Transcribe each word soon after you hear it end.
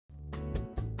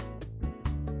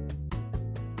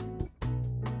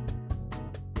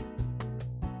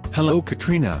Hello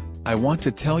Katrina, I want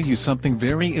to tell you something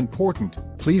very important,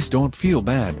 please don't feel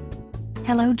bad.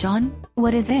 Hello John,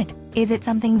 what is it? Is it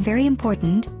something very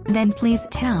important? Then please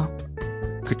tell.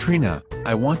 Katrina,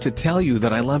 I want to tell you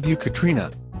that I love you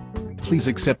Katrina. Please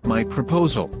accept my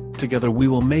proposal, together we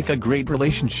will make a great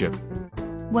relationship.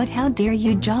 What, how dare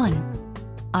you John?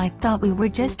 I thought we were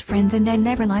just friends and I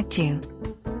never liked you.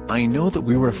 I know that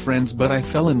we were friends but I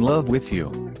fell in love with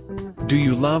you. Do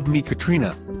you love me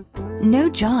Katrina? No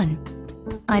John.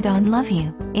 I don't love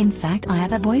you, in fact I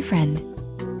have a boyfriend.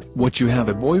 What, you have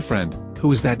a boyfriend?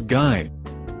 Who is that guy?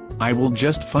 I will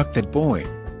just fuck that boy.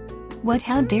 What,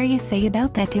 how dare you say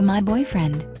about that to my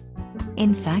boyfriend?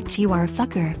 In fact you are a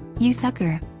fucker, you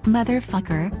sucker,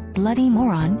 motherfucker, bloody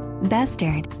moron,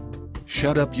 bastard.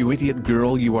 Shut up you idiot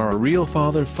girl, you are a real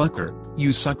father fucker,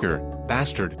 you sucker,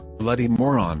 bastard, bloody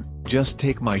moron, just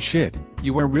take my shit,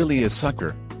 you are really a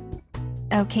sucker.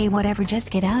 Okay whatever, just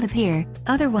get out of here,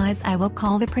 otherwise I will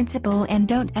call the principal and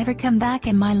don't ever come back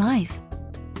in my life.